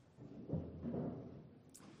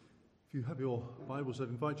If you have your Bibles, I'd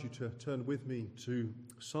invite you to turn with me to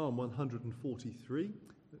Psalm 143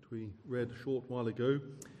 that we read a short while ago.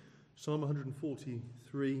 Psalm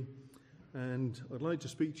 143, and I'd like to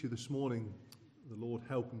speak to you this morning, the Lord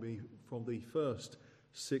helping me, from the first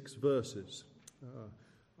 6 verses.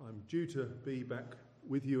 I'm due to be back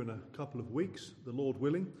with you in a couple of weeks, the Lord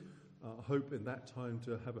willing. I hope in that time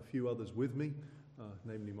to have a few others with me,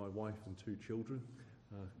 namely my wife and 2 children.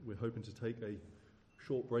 We're hoping to take a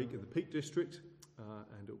short break in the Peak District,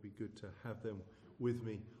 and it'll be good to have them with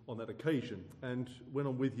me on that occasion. And when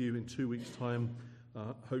I'm with you in 2 weeks' time,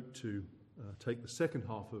 hope to take the second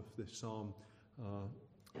half of this psalm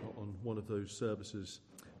on one of those services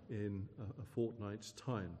in a fortnight's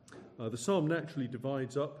time. The psalm naturally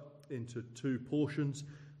divides up into 2 portions.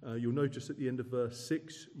 You'll notice at the end of verse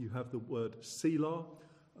 6 you have the word Selah.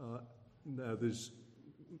 Now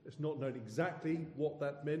it's not known exactly what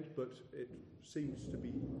that meant, but it seems to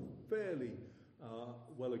be fairly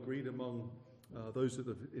well agreed among those that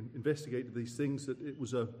have investigated these things that it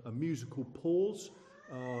was a musical pause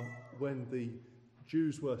when the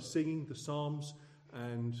Jews were singing the Psalms,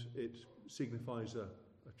 and it signifies a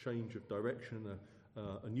change of direction,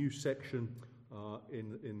 a new section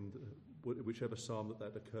in whichever psalm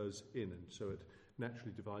that occurs in, and so it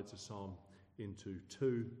naturally divides the psalm into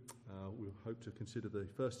 2. We'll hope to consider the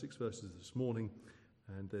first 6 verses this morning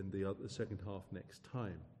and then the second half next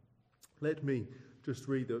time. Let me just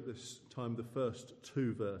read at this time the first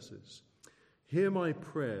 2 verses. Hear my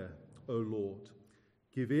prayer, O Lord.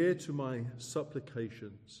 Give ear to my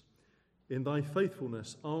supplications. In thy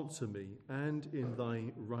faithfulness answer me, and in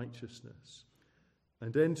thy righteousness.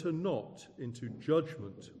 And enter not into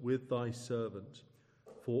judgment with thy servant,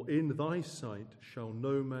 for in thy sight shall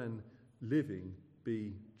no man living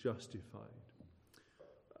be justified.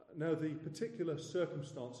 Now, the particular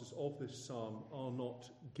circumstances of this psalm are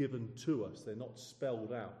not given to us. They're not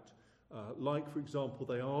spelled out. Like, for example,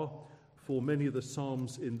 they are for many of the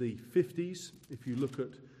psalms in the 50s. If you look at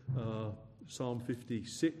Psalm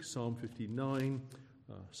 56, Psalm 59,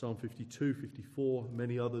 Psalm 52, 54,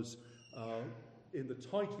 many others, in the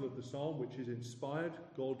title of the psalm, which is inspired,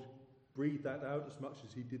 God breathed that out as much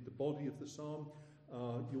as he did the body of the psalm.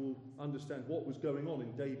 You'll understand what was going on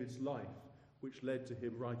in David's life, which led to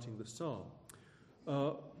him writing the psalm.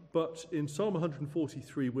 But in Psalm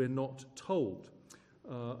 143, we're not told.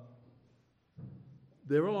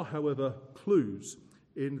 There are, however, clues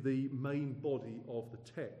in the main body of the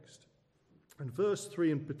text. And verse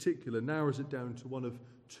 3 in particular narrows it down to one of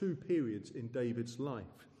 2 periods in David's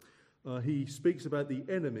life. He speaks about the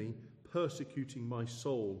enemy persecuting my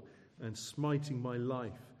soul and smiting my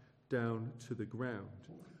life down to the ground.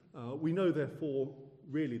 We know, therefore,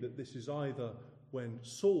 really that this is either when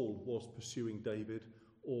Saul was pursuing David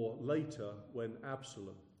or later when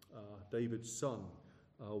Absalom, David's son,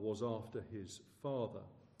 was after his father.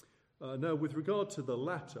 Now, with regard to the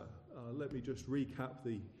latter, let me just recap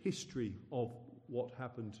the history of what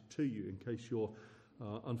happened to you in case you're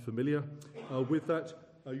unfamiliar with that.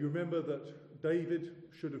 You remember that David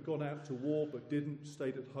should have gone out to war but didn't,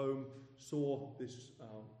 stayed at home, saw this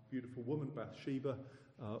beautiful woman, Bathsheba,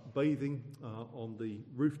 bathing on the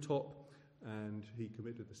rooftop, and he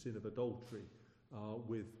committed the sin of adultery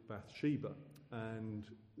with Bathsheba. And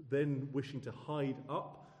then, wishing to hide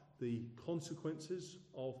up the consequences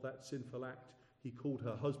of that sinful act, he called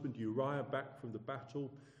her husband Uriah back from the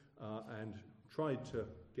battle and tried to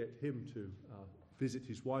get him to visit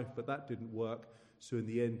his wife, but that didn't work. So in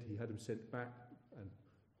the end, he had him sent back and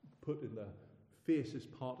put in the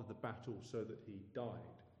fiercest part of the battle so that he died.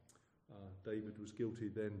 David was guilty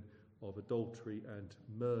then of adultery and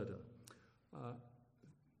murder.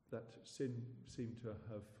 That sin seemed to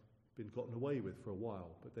have been gotten away with for a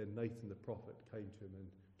while, but then Nathan the prophet came to him and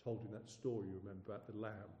told him that story, you remember, about the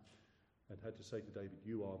lamb, and had to say to David,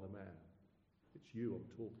 you are the man. It's you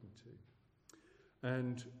I'm talking to.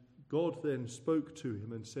 And God then spoke to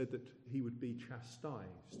him and said that he would be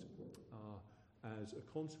chastised as a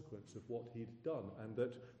consequence of what he'd done, and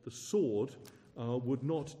that the sword would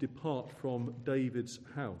not depart from David's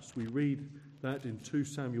house. We read that in 2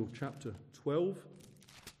 Samuel chapter 12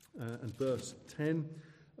 and verse 10.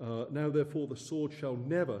 Now therefore the sword shall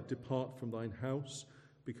never depart from thine house,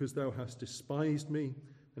 because thou hast despised me,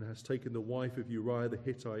 and hast taken the wife of Uriah the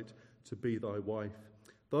Hittite to be thy wife.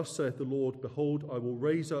 Thus saith the Lord, behold, I will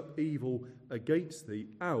raise up evil against thee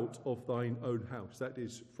out of thine own house. That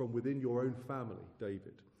is, from within your own family,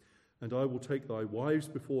 David. And I will take thy wives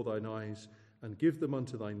before thine eyes, and give them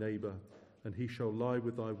unto thy neighbour, and he shall lie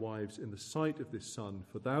with thy wives in the sight of this sun.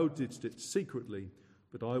 For thou didst it secretly,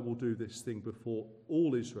 but I will do this thing before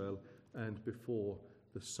all Israel and before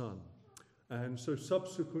the sun. And so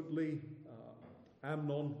subsequently,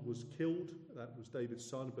 Amnon was killed. That was David's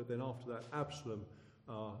son. But then after that, Absalom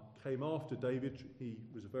came after David. He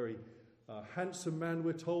was a very handsome man,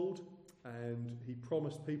 we're told. And he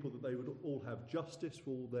promised people that they would all have justice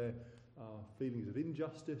for all their feelings of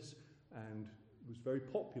injustice, and was very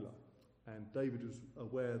popular. And David was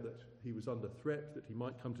aware that he was under threat, that he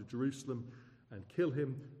might come to Jerusalem and kill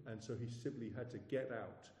him, and so he simply had to get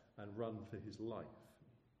out and run for his life.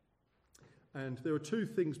 And there are two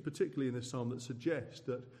things particularly in this psalm that suggest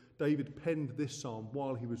that David penned this psalm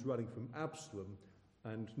while he was running from Absalom,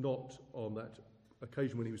 and not on that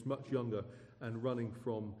occasion when he was much younger and running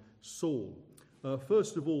from Saul.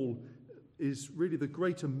 First of all is really the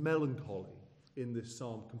greater melancholy in this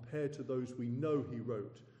psalm compared to those we know he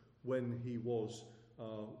wrote when he was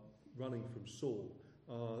running from Saul.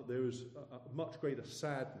 There is a much greater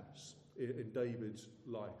sadness in David's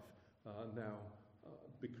life now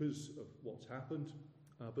because of what's happened,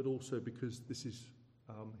 but also because this is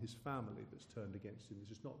his family that's turned against him.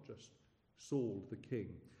 This is not just Saul the king.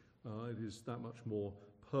 It is that much more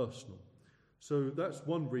personal. So that's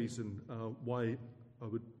one reason why I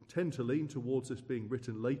would tend to lean towards this being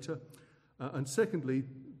written later. And secondly,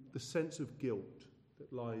 the sense of guilt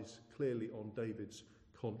that lies clearly on David's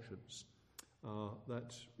conscience.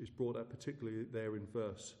 That is brought out particularly there in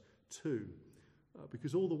verse 2.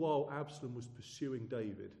 Because all the while Absalom was pursuing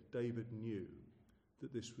David, David knew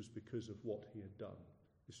that this was because of what he had done.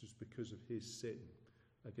 This was because of his sin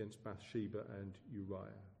against Bathsheba and Uriah.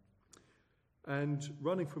 And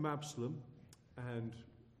running from Absalom, and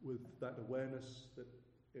with that awareness that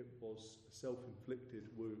it was a self-inflicted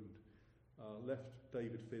wound, left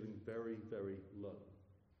David feeling very, very low.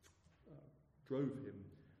 Drove him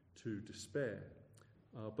to despair.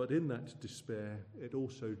 But in that despair, it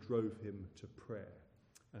also drove him to prayer.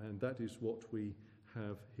 And that is what we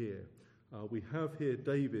have here. We have here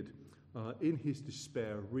David, in his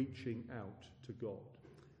despair, reaching out to God.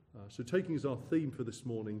 So taking as our theme for this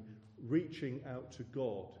morning, reaching out to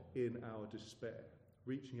God in our despair.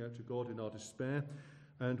 Reaching out to God in our despair.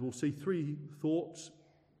 And we'll see three thoughts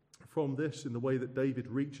from this in the way that David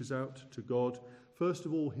reaches out to God. First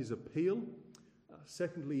of all, his appeal.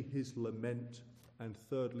 Secondly, his lament. And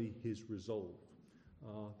thirdly, his resolve.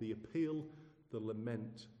 The appeal, the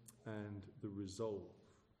lament, and the resolve.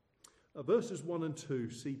 Verses 1 and 2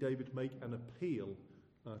 see David make an appeal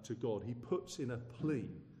to God. He puts in a plea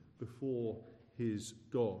before his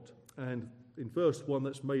God. And in verse 1,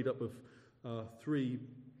 that's made up of three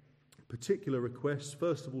particular requests.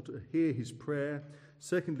 First of all, to hear his prayer.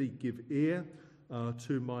 Secondly, give ear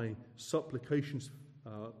to my supplications.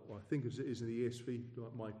 I think as it is in the ESV,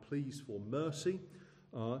 my pleas for mercy.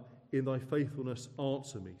 In thy faithfulness,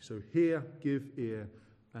 answer me. So hear, give ear,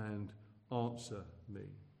 and answer me.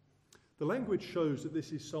 The language shows that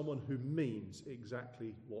this is someone who means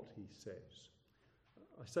exactly what he says.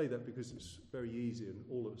 I say that because it's very easy, and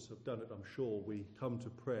all of us have done it, I'm sure. We come to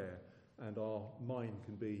prayer and our mind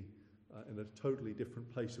can be in a totally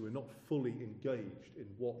different place, so we're not fully engaged in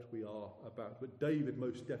what we are about. But David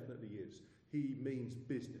most definitely is. He means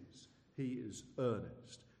business. He is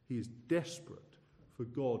earnest. He is desperate for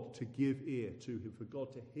God to give ear to him, for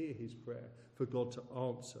God to hear his prayer, for God to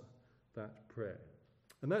answer that prayer.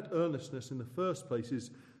 And that earnestness in the first place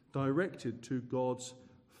is directed to God's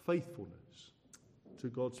faithfulness. To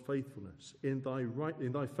God's faithfulness. In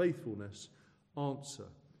thy faithfulness, answer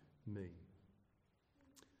me.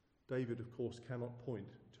 David, of course, cannot point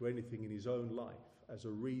to anything in his own life as a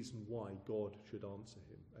reason why God should answer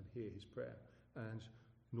him and hear his prayer, and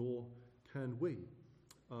nor can we.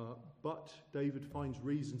 But David finds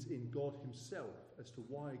reasons in God himself as to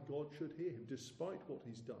why God should hear him, despite what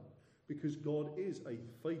he's done, because God is a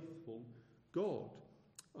faithful God.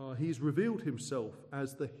 He's revealed himself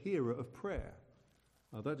as the hearer of prayer.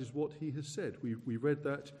 That is what he has said. We read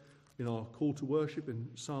that in our call to worship in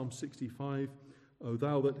Psalm 65, O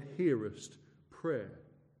thou that hearest prayer.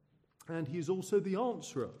 And he is also the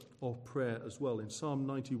answerer of prayer as well. In Psalm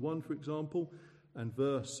 91, for example, and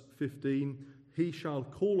verse 15, he shall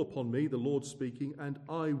call upon me, the Lord speaking, and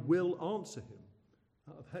I will answer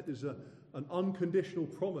him. That is an unconditional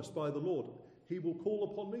promise by the Lord. He will call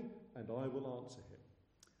upon me, and I will answer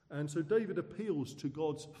him. And so David appeals to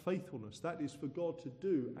God's faithfulness. That is for God to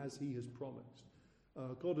do as he has promised.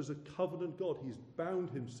 God is a covenant God. He's bound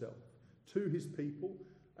himself to his people,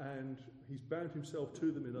 and he's bound himself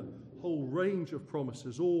to them in a whole range of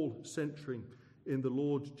promises, all centering in the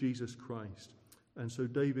Lord Jesus Christ. And so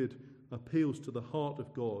David appeals to the heart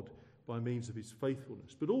of God by means of his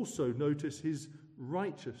faithfulness. But also notice his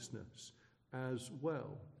righteousness as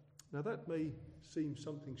well. Now that may seem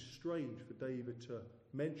something strange for David to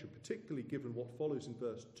mention, particularly given what follows in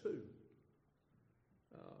verse 2,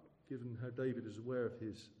 given how David is aware of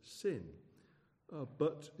his sin.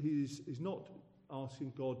 But he's not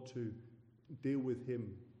asking God to deal with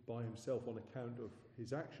him by himself on account of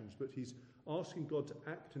his actions, but he's asking God to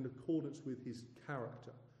act in accordance with his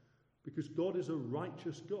character, because God is a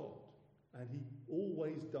righteous God, and he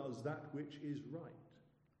always does that which is right.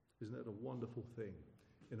 Isn't that a wonderful thing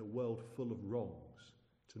in a world full of wrongs,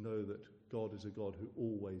 to know that God is a God who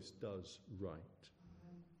always does right?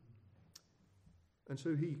 And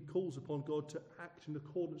so he calls upon God to act in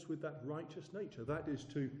accordance with that righteous nature. That is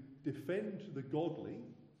to defend the godly,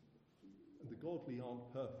 and the godly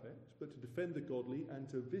aren't perfect, but to defend the godly and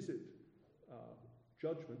to visit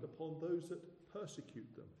judgment upon those that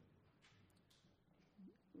persecute them,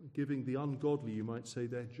 giving the ungodly, you might say,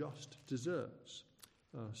 their just deserts.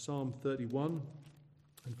 Psalm 31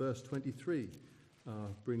 and verse 23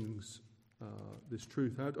 brings this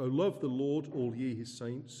truth out. O love the Lord, all ye his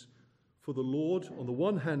saints, for the Lord on the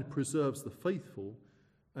one hand preserves the faithful,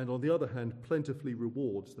 and on the other hand plentifully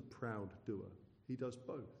rewards the proud doer. He does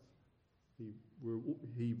both.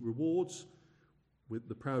 He rewards with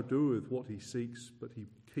the proud doer with what he seeks, but he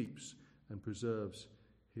keeps and preserves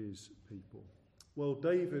his people. Well,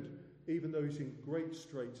 David, even though he's in great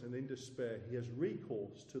straits and in despair, he has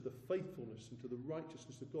recourse to the faithfulness and to the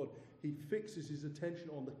righteousness of God. He fixes his attention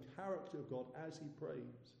on the character of God as he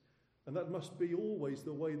prays. And that must be always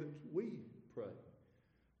the way that we pray,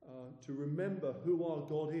 to remember who our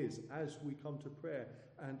God is as we come to prayer.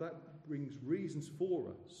 And that brings reasons for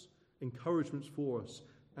us, encouragements for us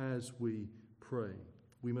as we pray.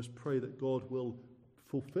 We must pray that God will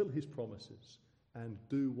fulfill his promises and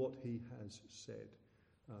do what he has said.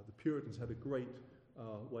 The Puritans had a great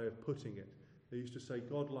way of putting it. They used to say,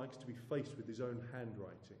 God likes to be faced with his own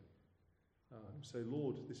handwriting. Say,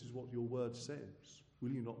 Lord, this is what your word says.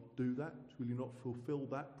 Will you not do that? Will you not fulfill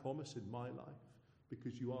that promise in my life?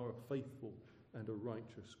 Because you are a faithful and a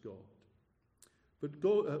righteous God.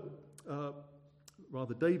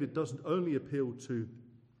 But David doesn't only appeal to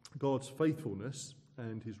God's faithfulness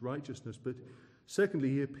and his righteousness, but secondly,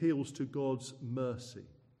 he appeals to God's mercy.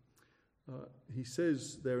 He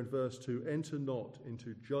says there in verse 2, enter not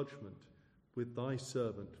into judgment with thy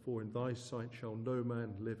servant, for in thy sight shall no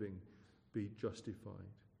man living be justified.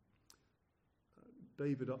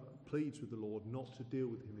 David pleads with the Lord not to deal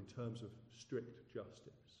with him in terms of strict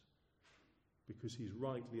justice, because he's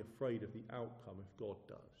rightly afraid of the outcome if God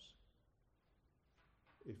does.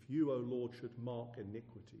 If you, O Lord, should mark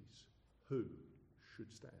iniquities, who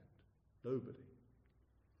should stand? Nobody.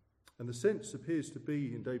 And the sense appears to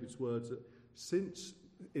be, in David's words, that since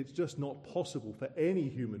it's just not possible for any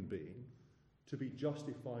human being to be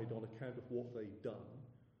justified on account of what they've done,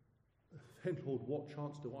 then, Lord, what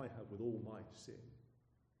chance do I have with all my sin,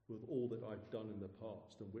 with all that I've done in the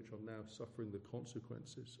past and which I'm now suffering the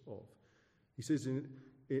consequences of? He says,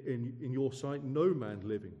 in your sight, no man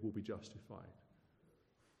living will be justified.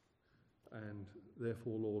 And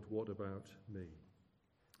therefore, Lord, what about me?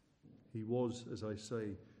 He was, as I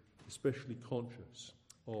say, especially conscious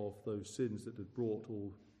of those sins that had brought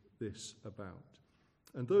all this about.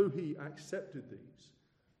 And though he accepted these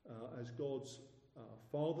as God's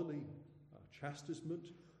fatherly chastisement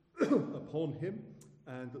upon him,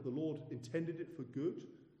 and that the Lord intended it for good,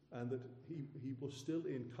 and that he was still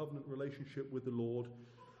in covenant relationship with the Lord,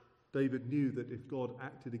 David knew that if God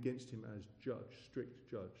acted against him as judge, strict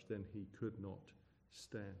judge, then he could not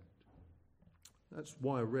stand. That's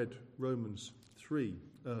why I read Romans 3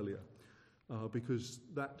 earlier, because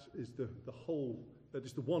that is that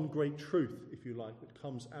is the one great truth, if you like, that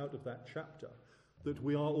comes out of that chapter, that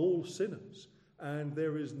we are all sinners, and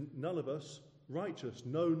there is none of us righteous,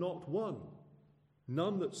 no, not one.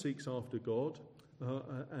 None that seeks after God,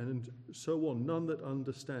 and so on. None that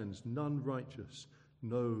understands, none righteous,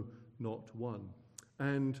 no, not one.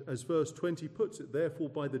 And as verse 20 puts it, therefore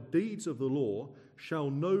by the deeds of the law shall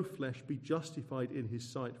no flesh be justified in his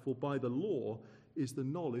sight, for by the law is the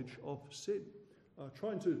knowledge of sin.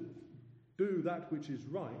 Trying to do that which is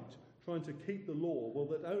right, trying to keep the law, well,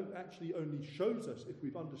 that actually only shows us, if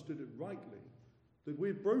we've understood it rightly, that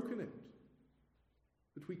we've broken it,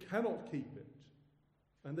 that we cannot keep it,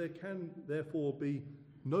 and there can therefore be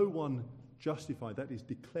no one justified, that is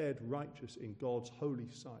declared righteous in God's holy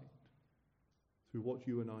sight, through what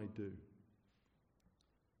you and I do.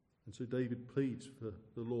 And so David pleads for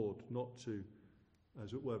the Lord not to,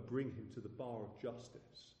 as it were, bring him to the bar of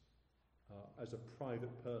justice as a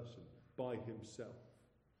private person by himself.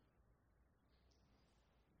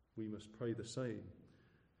 We must pray the same.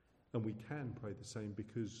 And we can pray the same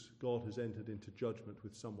because God has entered into judgment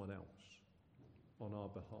with someone else on our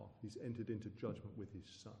behalf. He's entered into judgment with his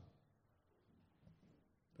Son.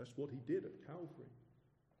 That's what he did at Calvary.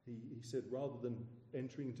 He said, rather than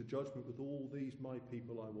entering into judgment with all these my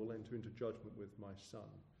people, I will enter into judgment with my Son,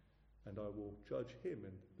 and I will judge him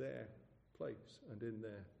in their place and in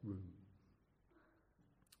their room.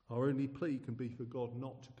 Our only plea can be for God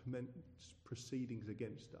not to commence proceedings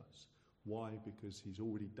against us. Why? Because he's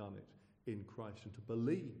already done it in Christ, and to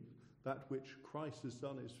believe that which Christ has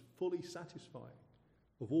done is fully satisfying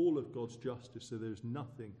of all of God's justice, so there's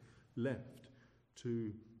nothing left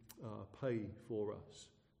to pay for us.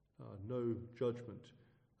 No judgment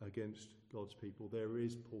against God's people. There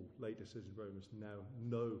is, Paul later says in Romans, now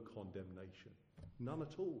no condemnation. None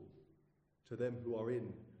at all to them who are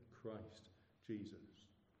in Christ Jesus.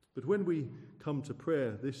 But when we come to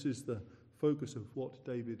prayer, this is the focus of what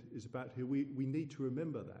David is about here. We need to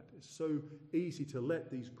remember that. It's so easy to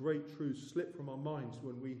let these great truths slip from our minds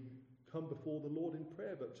when we come before the Lord in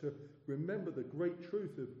prayer, but to remember the great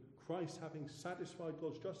truth of Christ having satisfied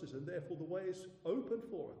God's justice, and therefore the way is open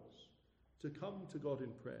for us to come to God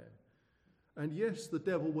in prayer. And yes, the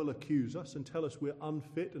devil will accuse us and tell us we're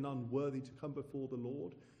unfit and unworthy to come before the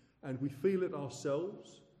Lord, and we feel it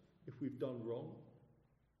ourselves if we've done wrong.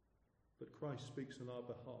 But Christ speaks on our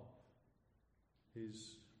behalf.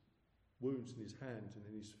 His wounds in his hands and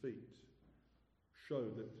in his feet show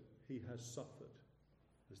that he has suffered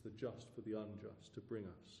as the just for the unjust to bring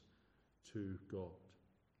us to God.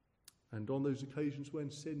 And on those occasions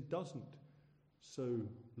when sin doesn't so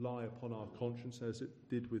lie upon our conscience as it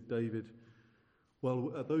did with David,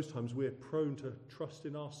 well, at those times we're prone to trust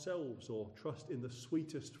in ourselves or trust in the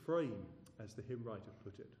sweetest frame, as the hymn writer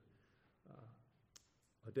put it.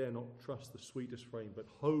 I dare not trust the sweetest frame, but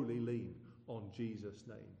wholly lean on Jesus'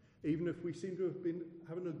 name. Even if we seem to have been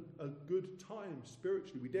having a good time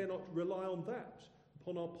spiritually, we dare not rely on that,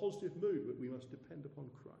 upon our positive mood, but we must depend upon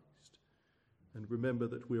Christ. And remember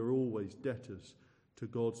that we are always debtors to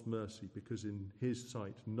God's mercy, because in his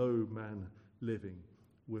sight no man living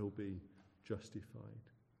will be justified.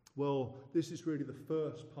 Well, this is really the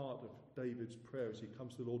first part of David's prayer as he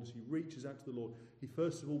comes to the Lord, as he reaches out to the Lord. He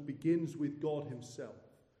first of all begins with God himself,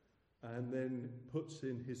 and then puts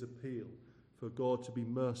in his appeal for God to be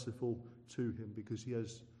merciful to him, because he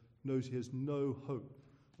knows he has no hope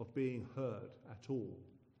of being heard at all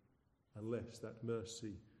unless that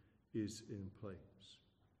mercy is in place.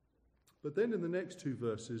 But then in the next two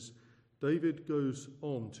verses, David goes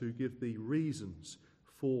on to give the reasons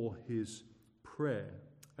for his prayer.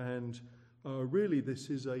 And really this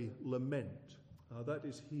is a lament. That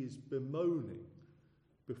is, he is bemoaning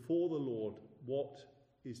before the Lord what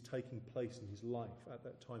is taking place in his life at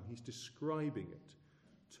that time. He's describing it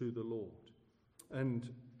to the Lord.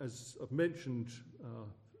 And as I've mentioned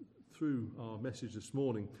through our message this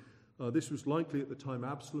morning, this was likely at the time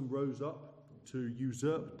Absalom rose up to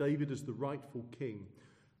usurp David as the rightful king.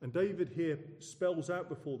 And David here spells out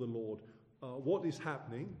before the Lord what is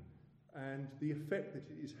happening and the effect that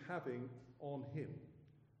it is having on him,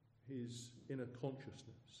 his inner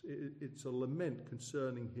consciousness. It's a lament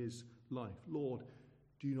concerning his life. Lord,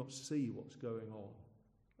 do you not see what's going on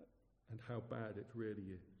and how bad it really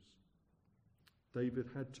is? David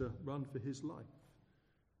had to run for his life,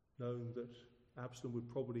 knowing that Absalom would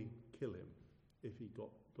probably kill him if he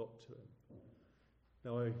got to him.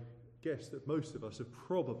 Now, I guess that most of us have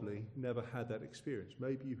probably never had that experience.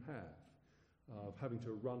 Maybe you have, of having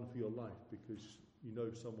to run for your life because you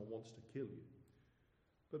know someone wants to kill you.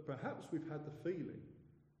 But perhaps we've had the feeling,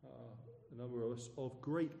 a number of us, of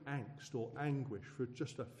great angst or anguish for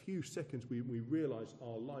just a few seconds. We realise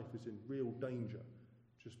our life is in real danger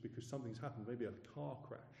just because something's happened, maybe a car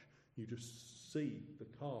crash. You just see the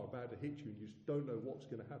car about to hit you and you just don't know what's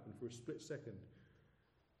going to happen. For a split second,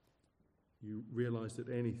 you realise that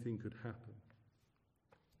anything could happen.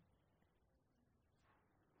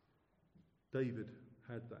 David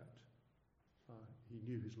had that. He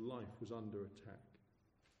knew his life was under attack.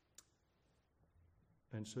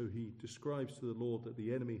 And so he describes to the Lord that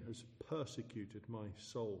the enemy has persecuted my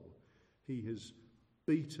soul. He has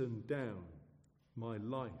beaten down my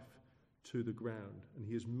life to the ground, and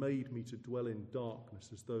he has made me to dwell in darkness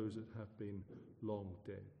as those that have been long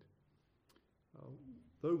dead.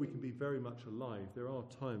 Though we can be very much alive, there are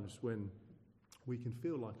times when we can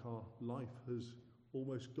feel like our life has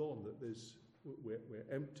almost gone, that we're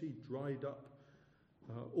empty, dried up,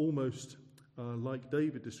 almost like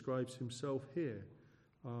David describes himself here.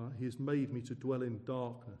 He has made me to dwell in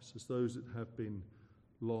darkness as those that have been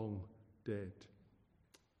long dead.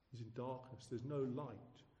 He's in darkness. There's no light.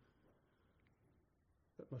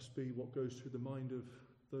 That must be what goes through the mind of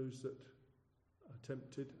those that are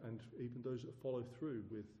tempted and even those that follow through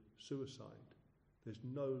with suicide. There's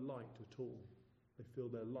no light at all. They feel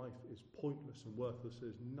their life is pointless and worthless.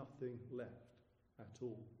 There's nothing left at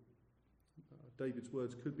all. David's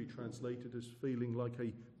words could be translated as feeling like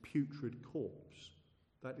a putrid corpse.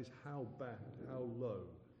 That is how bad, how low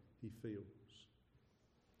he feels.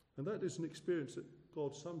 And that is an experience that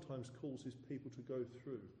God sometimes calls his people to go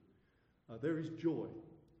through. There is joy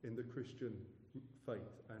in the Christian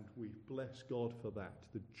faith, and we bless God for that.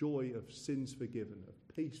 The joy of sins forgiven,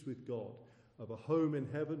 of peace with God, of a home in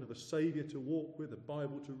heaven, of a Saviour to walk with, a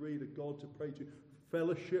Bible to read, a God to pray to,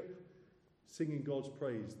 fellowship, singing God's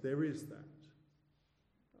praise. There is that.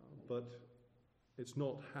 But it's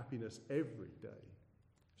not happiness every day.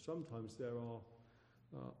 Sometimes there are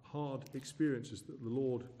hard experiences that the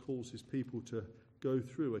Lord calls his people to go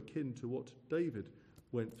through, akin to what David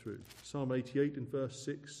went through. Psalm 88 in verse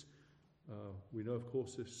 6, we know, of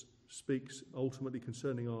course, this speaks ultimately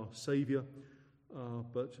concerning our Saviour,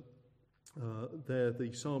 but there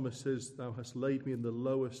the psalmist says, "Thou hast laid me in the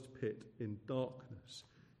lowest pit, in darkness,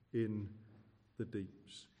 in the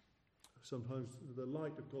deeps." Sometimes the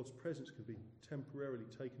light of God's presence can be temporarily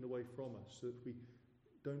taken away from us, so that we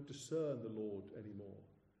don't discern the Lord anymore,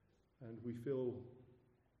 and we feel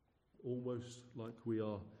almost like we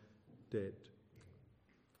are dead.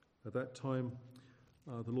 At that time,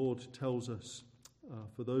 the Lord tells us,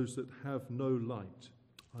 for those that have no light,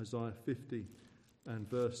 Isaiah 50 and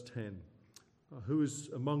verse 10, "Who is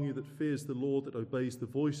among you that fears the Lord, that obeys the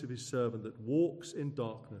voice of his servant, that walks in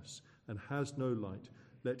darkness and has no light?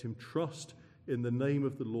 Let him trust in the name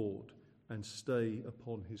of the Lord and stay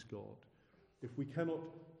upon his God." If we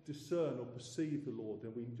cannot discern or perceive the Lord,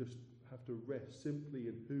 then we just have to rest simply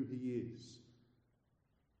in who he is.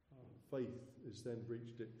 Faith has then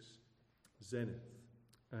reached its zenith,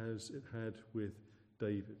 as it had with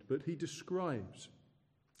David. But he describes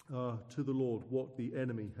to the Lord what the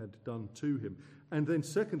enemy had done to him. And then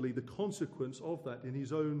secondly, the consequence of that in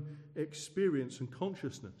his own experience and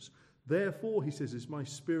consciousness. "Therefore," he says, "is my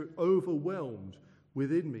spirit overwhelmed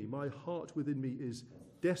within me. My heart within me is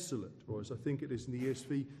desolate," or as I think it is in the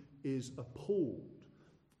ESV, is appalled.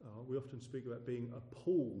 We often speak about being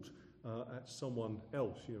appalled at someone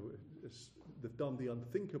else. They've done the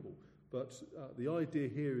unthinkable. But the idea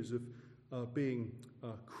here is of being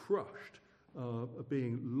crushed,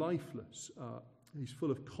 being lifeless. He's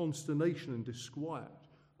full of consternation and disquiet.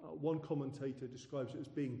 One commentator describes it as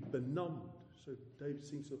being benumbed. So David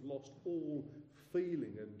seems to have lost all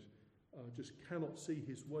feeling and just cannot see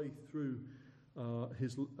his way through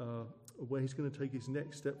where he's going to take his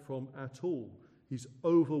next step from at all. He's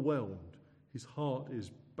overwhelmed. His heart is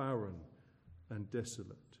barren and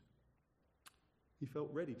desolate. He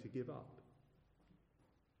felt ready to give up.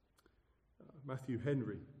 Matthew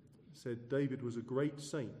Henry said David was a great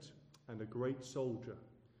saint and a great soldier,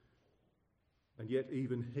 and yet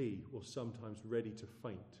even he was sometimes ready to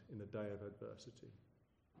faint in a day of adversity.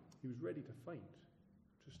 He was ready to faint,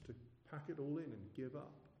 just to pack it all in and give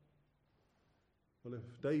up. Well,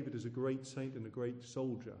 if David is a great saint and a great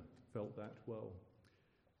soldier felt that, well,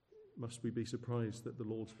 must we be surprised that the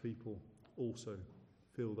Lord's people also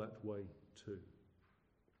feel that way too?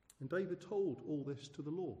 And David told all this to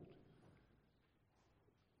the Lord.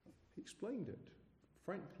 He explained it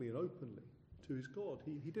frankly and openly to his God.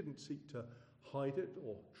 He didn't seek to hide it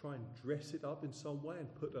or try and dress it up in some way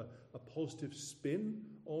and put a positive spin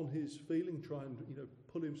on his feeling, try and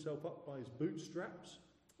pull himself up by his bootstraps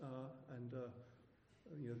and the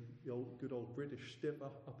good old British stiff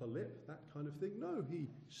upper lip, that kind of thing. No, he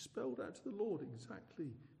spelled out to the Lord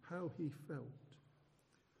exactly how he felt.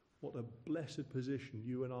 What a blessed position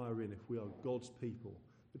you and I are in if we are God's people,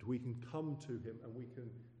 that we can come to him and we can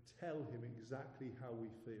tell him exactly how we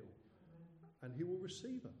feel, and he will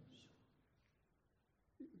receive us.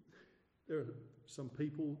 There are some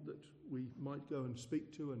people that we might go and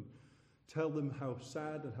speak to and tell them how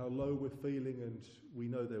sad and how low we're feeling, and we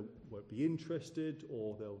know they won't be interested,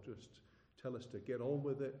 or they'll just tell us to get on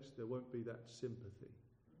with it. There won't be that sympathy.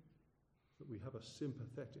 But we have a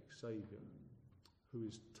sympathetic Saviour who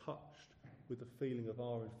is touched with the feeling of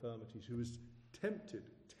our infirmities, who is tempted,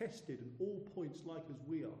 tested in all points like as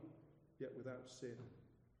we are, yet without sin.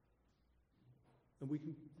 And we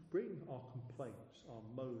can bring our complaints, our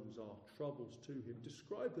moans, our troubles to him,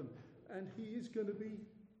 describe them, and he is going to be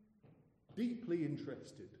deeply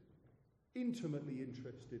interested, intimately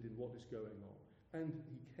interested in what is going on. And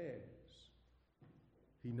he cares.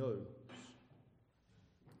 He knows.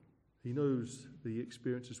 He knows the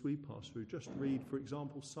experiences we pass through. Just read, for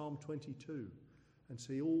example, Psalm 22 and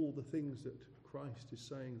see all the things that Christ is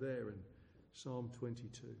saying there in Psalm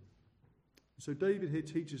 22. So David here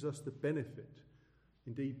teaches us the benefit,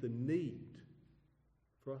 indeed the need,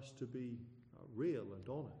 for us to be real and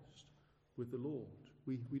honest with the Lord.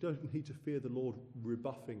 We don't need to fear the Lord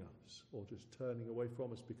rebuffing us or just turning away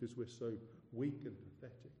from us because we're so weak and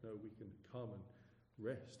pathetic. No, we can come and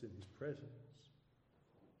rest in his presence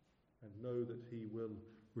and know that he will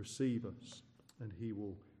receive us and he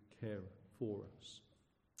will care for us.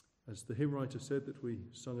 As the hymn writer said that we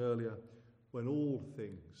sung earlier, when all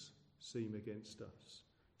things seem against us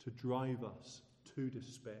to drive us to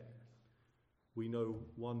despair, we know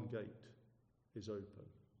one gate is open,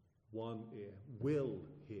 one ear will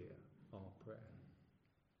hear our prayer.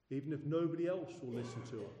 Even if nobody else will listen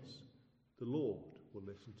to us, the Lord will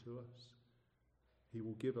listen to us. He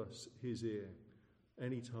will give us his ear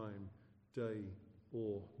anytime, day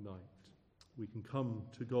or night. We can come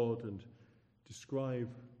to God and describe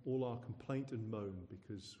all our complaint and moan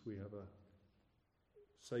because we have a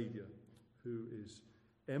Saviour who is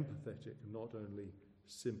empathetic and not only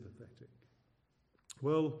sympathetic.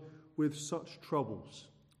 Well, with such troubles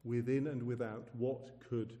within and without, what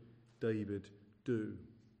could David do?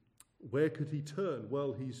 Where could he turn?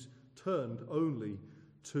 Well, he's turned only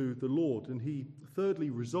to the Lord. And he thirdly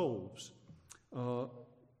resolves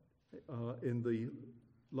in the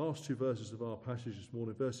last two verses of our passage this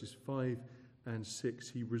morning, verses 5 and 6,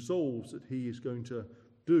 he resolves that he is going to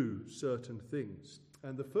do certain things.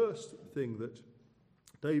 And the first thing that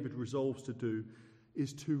David resolves to do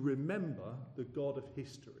is to remember the God of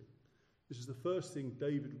history. This is the first thing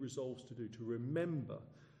David resolves to do, to remember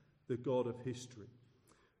the God of history.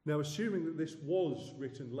 Now, assuming that this was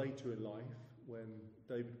written later in life, when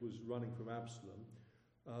David was running from Absalom,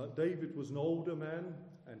 David was an older man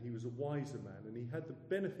and he was a wiser man, and he had the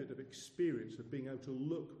benefit of experience of being able to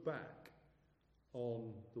look back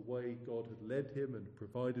on the way God had led him and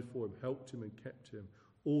provided for him, helped him and kept him,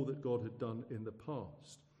 all that God had done in the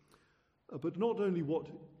past. But not only what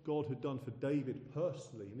God had done for David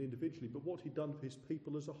personally and individually, but what he'd done for his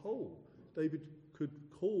people as a whole. David could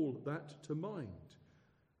call that to mind.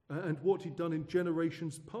 And what he'd done in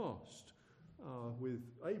generations past with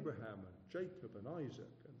Abraham and Jacob and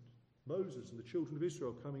Isaac and Moses and the children of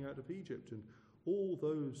Israel coming out of Egypt and all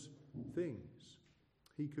those things.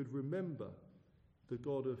 He could remember the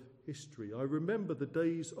God of history. I remember the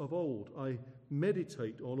days of old. I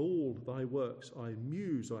meditate on all thy works. I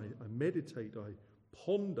muse, I meditate, I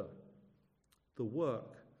ponder the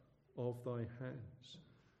work of thy hands.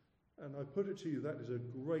 And I put it to you, that is a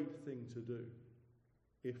great thing to do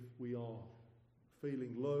if we are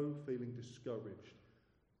feeling low, feeling discouraged,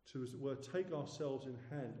 to, as it were, take ourselves in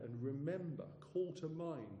hand and remember, call to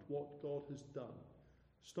mind what God has done.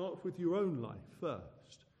 Start with your own life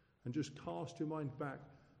first and just cast your mind back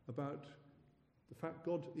about the fact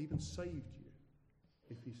God even saved you.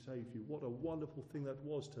 If he saved you, what a wonderful thing that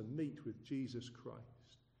was to meet with Jesus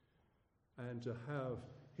Christ and to have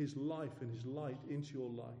his life and his light into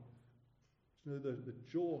your life. You know, the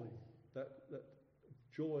joy, that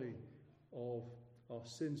joy of our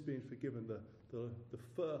sins being forgiven, the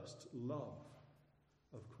first love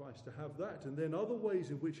of Christ, to have that, and then other ways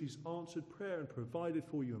in which he's answered prayer and provided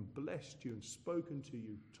for you and blessed you and spoken to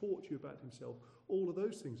you, taught you about himself, all of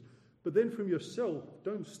those things. But then from yourself,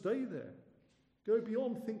 don't stay there. Go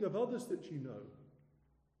beyond, think of others that you know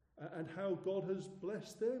and how God has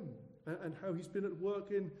blessed them and how he's been at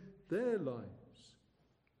work in their lives.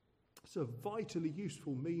 It's a vitally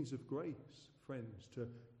useful means of grace, friends, to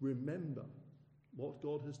remember what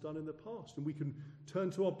God has done in the past. And we can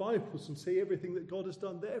turn to our Bibles and see everything that God has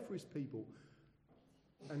done there for his people.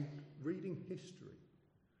 And reading history.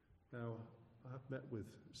 Now, I have met with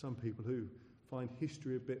some people who find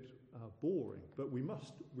history a bit boring, but we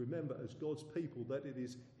must remember as God's people that it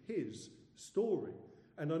is his story.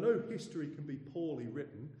 And I know history can be poorly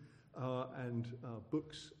written and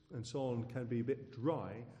books and so on can be a bit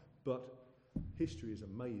dry, but history is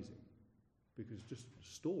amazing. Because just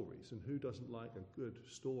stories, and who doesn't like a good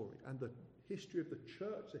story? And the history of the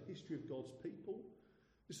church, the history of God's people.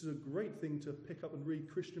 This is a great thing to pick up and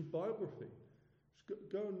read Christian biography. Just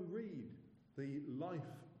go and read the life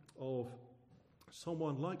of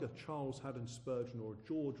someone like a Charles Haddon Spurgeon or a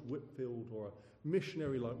George Whitefield or a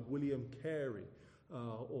missionary like William Carey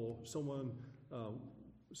or someone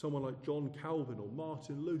like John Calvin or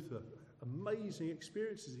Martin Luther. Amazing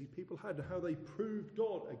experiences these people had and how they proved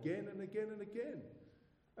God again and again and again.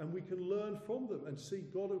 And we can learn from them and see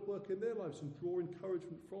God at work in their lives and draw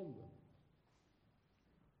encouragement from them.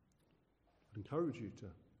 I'd encourage you to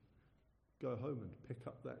go home and pick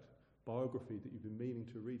up that biography that you've been meaning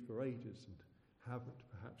to read for ages and haven't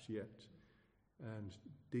perhaps yet and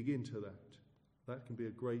dig into that. That can be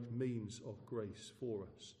a great means of grace for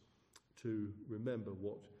us to remember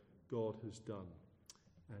what God has done.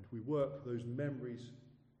 And we work those memories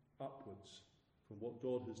upwards from what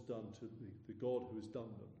God has done to the God who has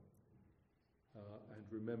done them. And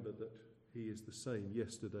remember that he is the same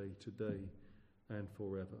yesterday, today, and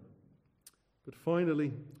forever. But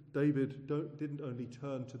finally, David didn't only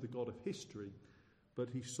turn to the God of history, but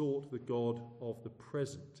he sought the God of the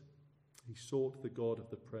present. He sought the God of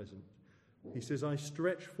the present. He says, I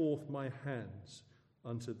stretch forth my hands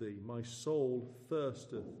unto thee. My soul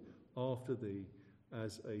thirsteth after thee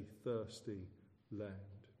as a thirsty land.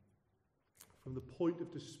 From the point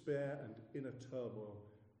of despair and inner turmoil,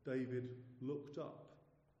 David looked up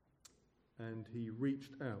and he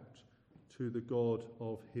reached out to the God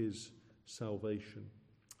of his salvation.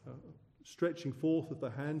 Stretching forth of the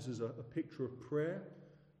hands is a picture of prayer.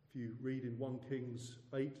 If you read in 1 Kings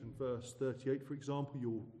 8 and verse 38, for example,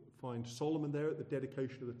 you'll find Solomon there at the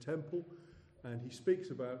dedication of the temple, and he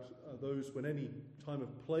speaks about those when any time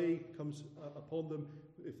of plague comes upon them,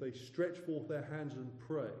 if they stretch forth their hands and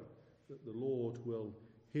pray, that the Lord will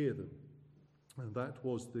hear them. And that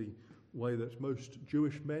was the way that most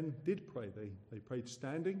Jewish men did pray. They prayed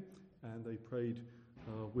standing, and they prayed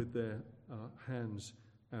with their hands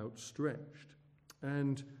outstretched.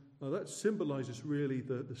 And that symbolises really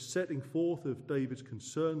the setting forth of David's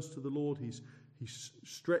concerns to the Lord. He's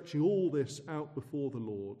stretching all this out before the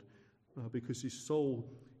Lord because his soul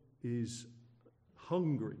is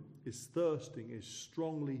hungry, is thirsting, is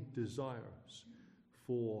strongly desirous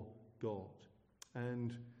for God.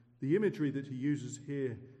 And the imagery that he uses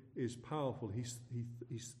here is powerful. He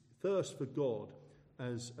thirsts for God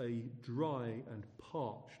as a dry and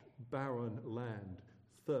parched, barren land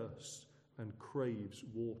thirsts and craves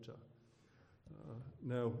water.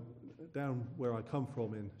 Now, down where I come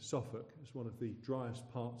from in Suffolk, it's one of the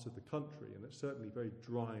driest parts of the country, and it's certainly very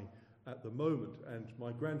dry at the moment. And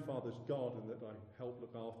my grandfather's garden that I help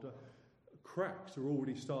look after, cracks are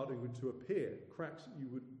already starting to appear. Cracks that you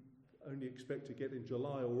would only expect to get in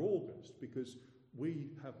July or August, because we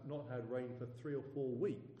have not had rain for 3 or 4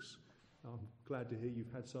 weeks. I'm glad to hear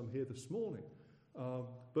you've had some here this morning.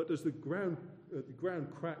 But as the ground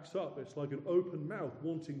cracks up, it's like an open mouth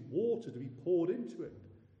wanting water to be poured into it.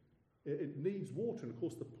 It needs water, and of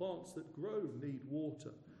course the plants that grow need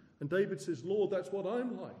water. And David says, Lord, that's what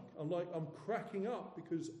I'm like. I'm cracking up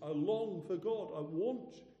because I long for God. I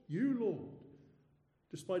want you, Lord.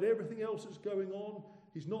 Despite everything else that's going on,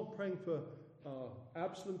 he's not praying for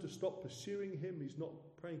Absalom to stop pursuing him. He's not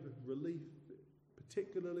praying for relief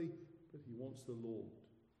particularly, but he wants the Lord.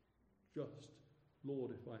 Just,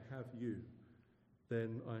 Lord, if I have you,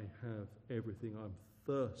 then I have everything. I'm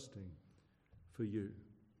thirsting for you.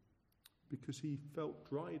 Because he felt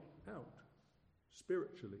dried out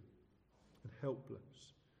spiritually and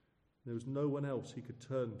helpless. There was no one else he could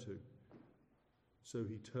turn to. So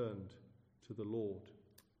he turned to the Lord.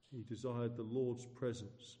 He desired the Lord's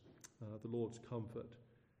presence, the Lord's comfort,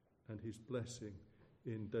 and his blessing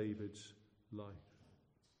in David's life.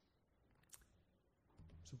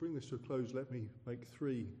 To bring this to a close, let me make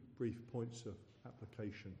 3 brief points of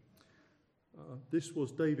application. This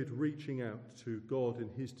was David reaching out to God in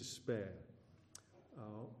his despair.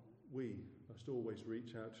 We must always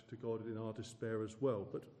reach out to God in our despair as well.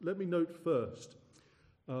 But let me note first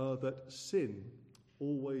that sin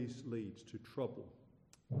always leads to trouble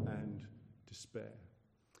and despair.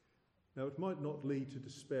 Now, it might not lead to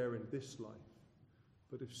despair in this life,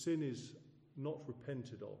 but if sin is not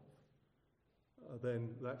repented of, then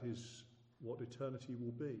that is what eternity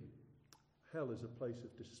will be. Hell is a place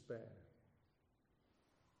of despair.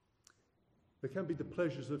 There can be the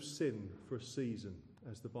pleasures of sin for a season,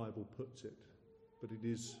 as the Bible puts it, but it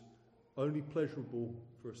is only pleasurable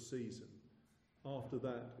for a season. After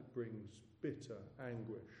that, it brings bitter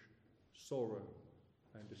anguish, sorrow,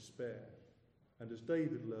 and despair. And as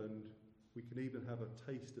David learned, we can even have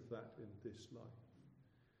a taste of that in this life.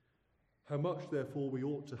 How much, therefore, we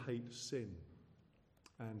ought to hate sin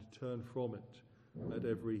and turn from it at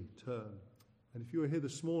every turn. And if you are here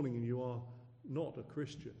this morning and you are not a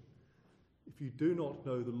Christian, if you do not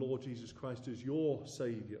know the Lord Jesus Christ as your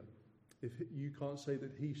Saviour, if you can't say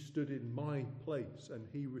that he stood in my place and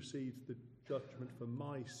he received the judgment for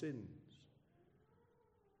my sins,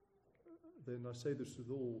 then I say this with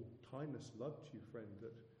all kindness, love to you, friend,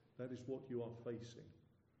 that is what you are facing.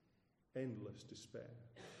 Endless despair.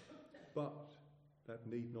 But that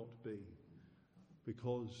need not be,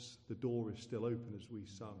 because the door is still open as we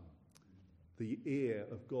sung. The ear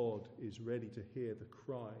of God is ready to hear the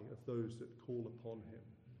cry of those that call upon him.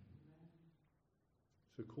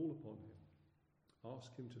 So call upon him.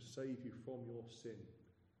 Ask him to save you from your sin,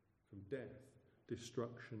 from death,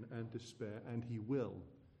 destruction and despair, and he will,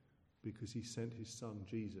 because he sent his son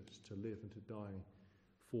Jesus to live and to die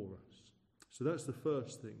for us. So that's the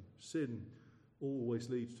first thing. Sin always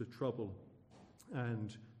leads to trouble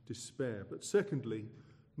and despair. But secondly,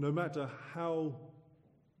 no matter how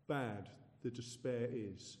bad the despair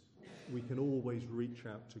is, we can always reach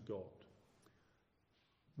out to God.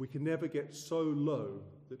 We can never get so low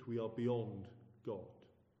that we are beyond God.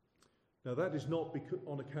 Now that is not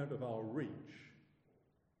on account of our reach,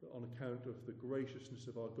 but on account of the graciousness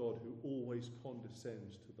of our God, who always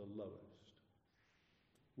condescends to the lowest.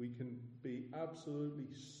 We can be absolutely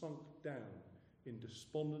sunk down in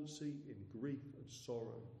despondency, in grief and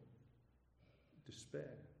sorrow,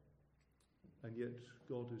 despair. And yet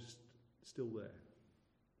God is still there,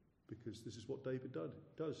 because this is what David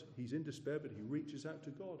does. He's in despair, but he reaches out to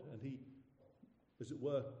God, and he, as it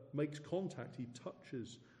were, makes contact. He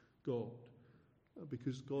touches God,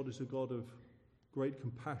 because God is a God of great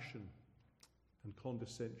compassion and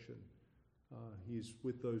condescension. He is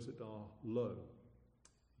with those that are low.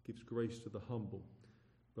 He gives grace to the humble,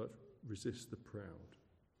 but resists the proud.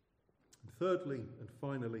 And thirdly and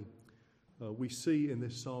finally, we see in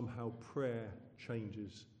this psalm how prayer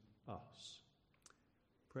changes us.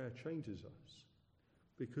 Prayer changes us,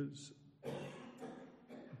 because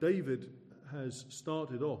David has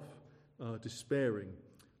started off despairing,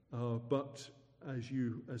 but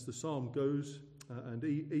as the psalm goes, and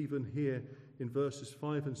even here in verses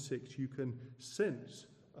 5 and 6, you can sense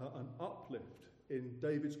an uplift in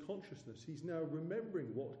David's consciousness. He's now remembering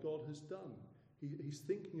what God has done. He's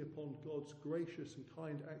thinking upon God's gracious and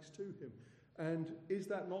kind acts to him. And is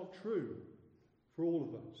that not true for all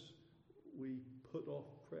of us? We put off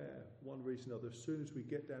prayer, one reason or another. As soon as we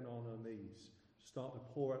get down on our knees, start to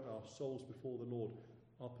pour out our souls before the Lord,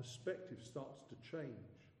 our perspective starts to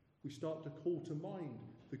change. We start to call to mind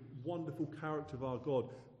the wonderful character of our God,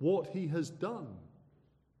 what he has done,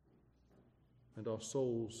 and our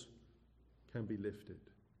souls can be lifted.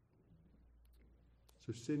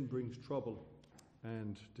 So sin brings trouble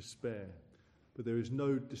and despair, but there is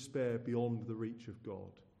no despair beyond the reach of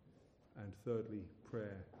God. And thirdly,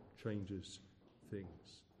 prayer changes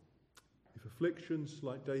things. If afflictions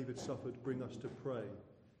like David suffered bring us to pray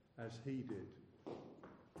as he did,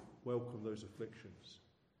 welcome those afflictions.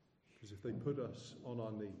 Because if they put us on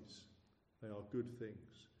our knees, they are good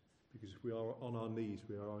things. Because if we are on our knees,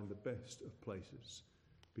 we are in the best of places.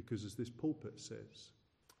 Because as this pulpit says,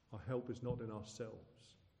 our help is not in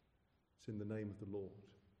ourselves. It's in the name of the Lord,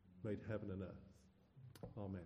 made heaven and earth. Amen.